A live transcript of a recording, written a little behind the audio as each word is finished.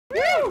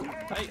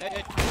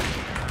Hey.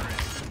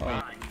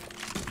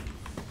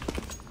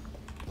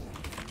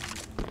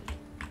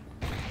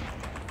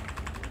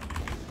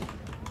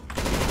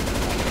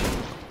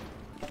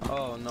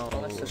 Oh no.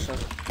 Oh, that's a shot.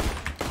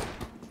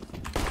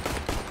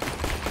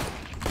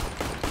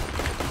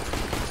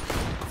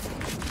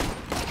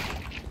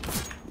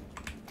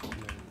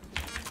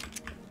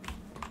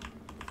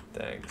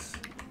 Thanks.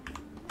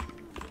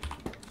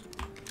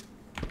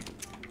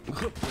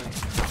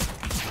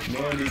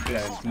 No lead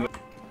plans. No.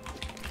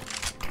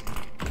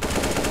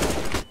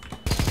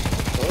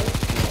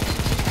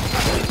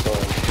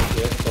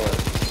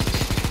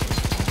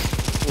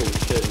 Holy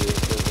shit, dude.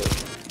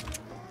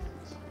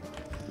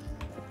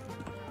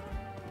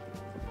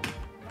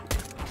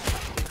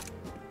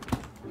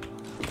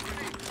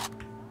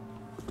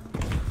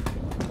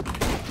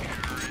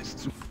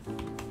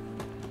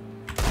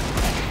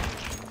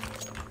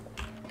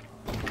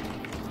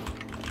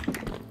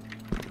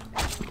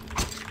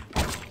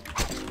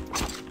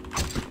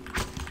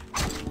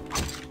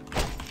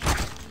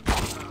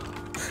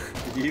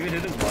 Did you even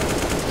hit his body?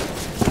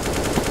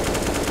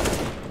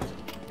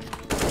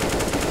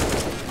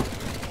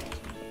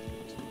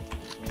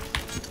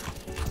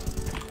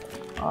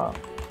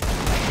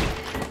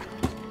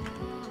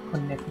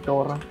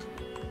 Connector.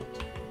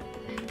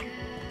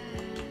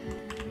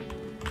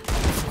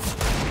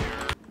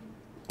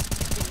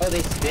 Oh,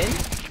 they spin?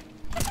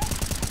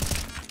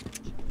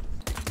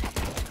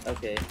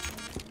 Okay.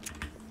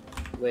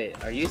 Wait,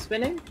 are you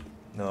spinning?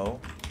 No.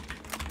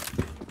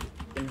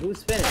 Then who's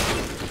spinning?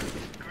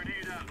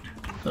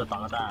 Tôi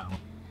tặng ra.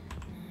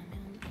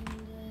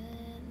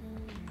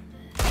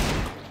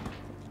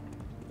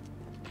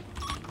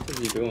 What is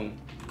he doing?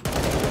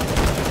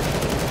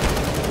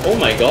 Oh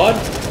my god!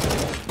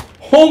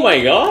 Oh my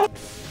god!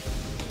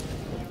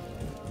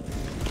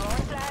 Oh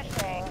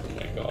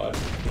my god.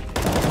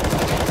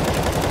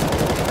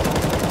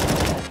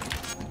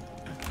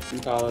 Two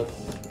pallets.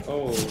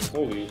 Oh,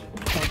 holy.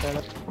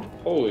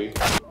 Holy.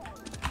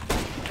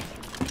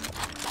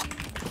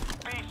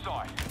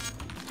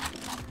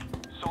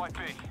 Side B.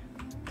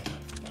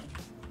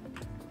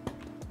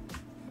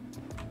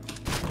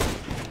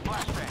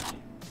 Flashbang.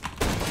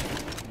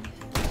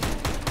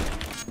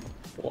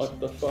 What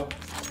the fuck?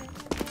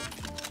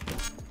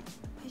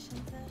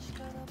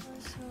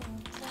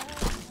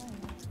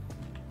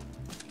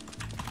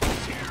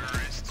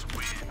 Terrorists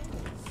win.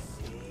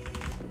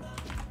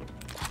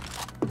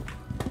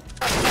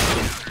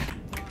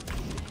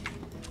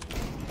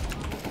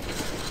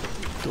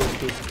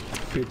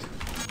 Good.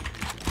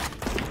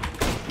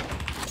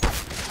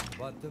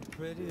 But the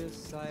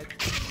prettiest sight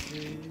to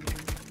see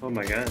Oh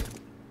my god.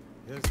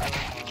 is the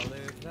holly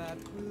that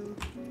will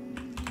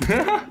be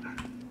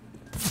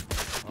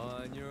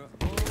on your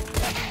own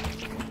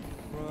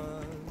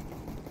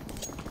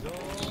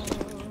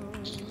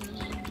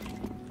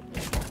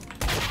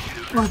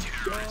front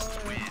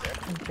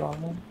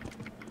door.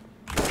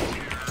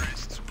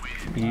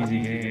 Easy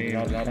game.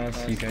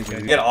 You guys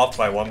are Get off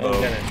by one bow.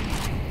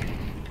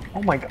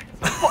 Oh my god.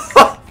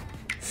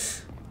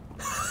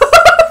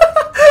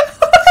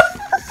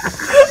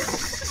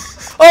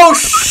 Oh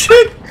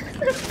shit!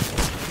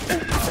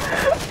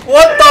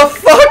 What the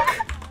fuck?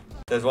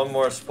 There's one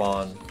more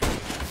spawn.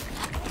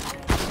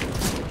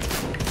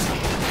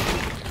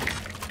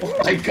 Oh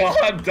my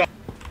god!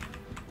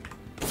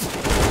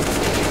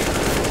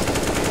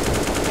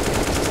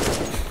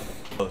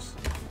 Close.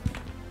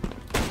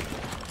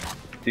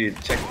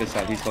 Dude, check this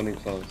out. He's holding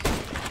close.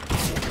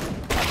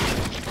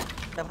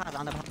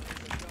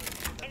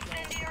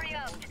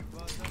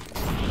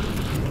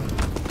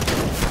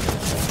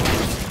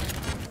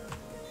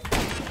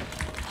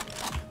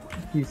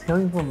 He's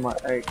coming from my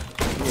yeah,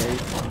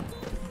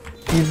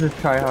 he's just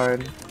try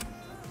hard.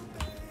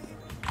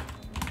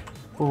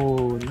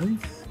 Oh,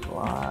 nice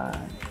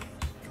one.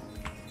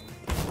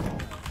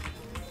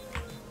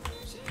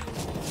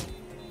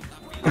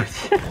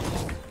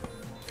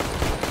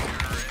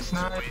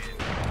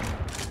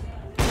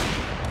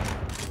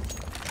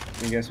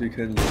 I guess we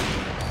could lose.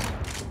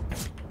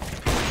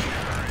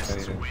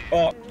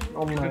 Oh!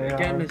 Oh my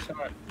Again, god. the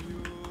shot.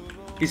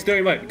 He's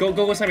throwing what?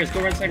 Go, Cyrus.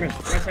 Go run, Cyrus.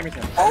 Run, Cyrus.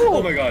 Oh!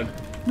 Oh my god.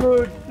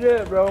 Good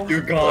shit, bro.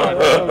 You're gone.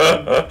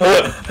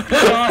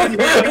 God,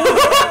 you're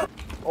gone.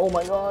 Oh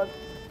my god.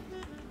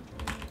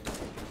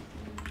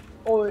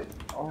 Oh, wait.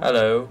 Oh.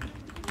 Hello.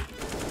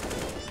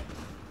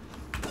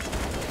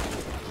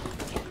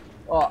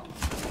 Oh.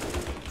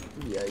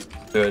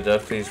 Yikes. Do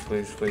it, please,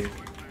 please, please.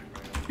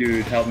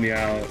 Dude, help me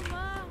out.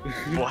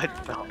 What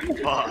the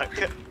fuck?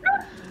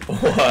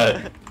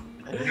 What?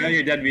 Now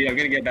you're dead, B. I'm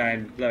gonna get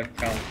banned. Look,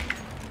 count.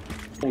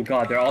 Oh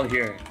god, they're all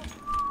here.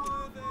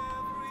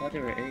 I thought they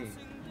were A.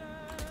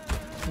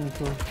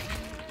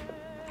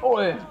 Oh,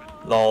 yeah.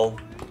 Lol.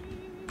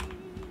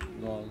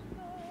 Lol.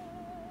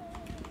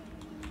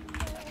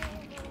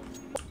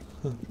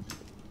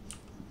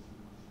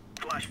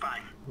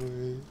 Flashbang.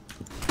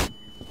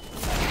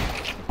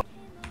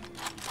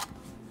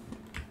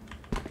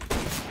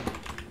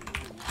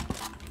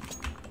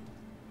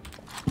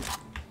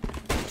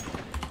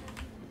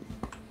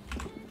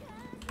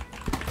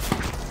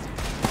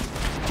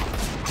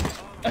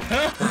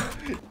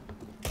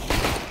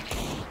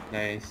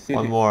 Nice.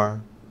 One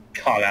more.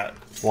 Call out.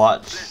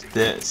 Watch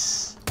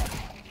this.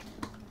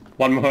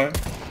 One more.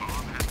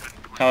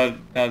 That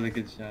was a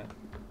good shot.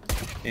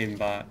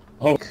 Aimbot.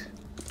 Oh.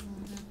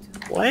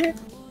 What?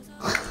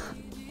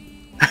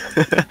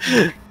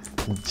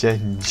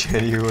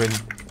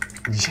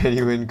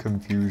 Genuine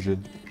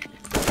confusion.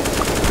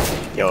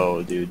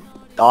 Yo, dude.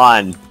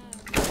 Don.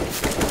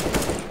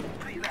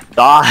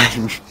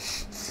 Don.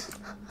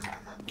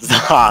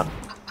 Stop.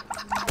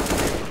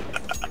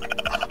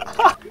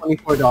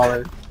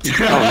 $24.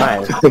 Oh,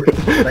 nice.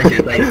 Thank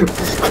you, thank you.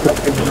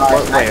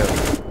 What, wait.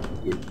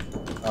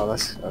 Oh,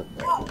 that's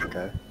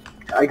okay.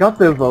 I got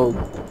the vote.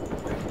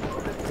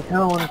 I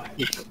kinda wanna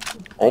keep it.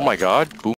 Oh my god, boom.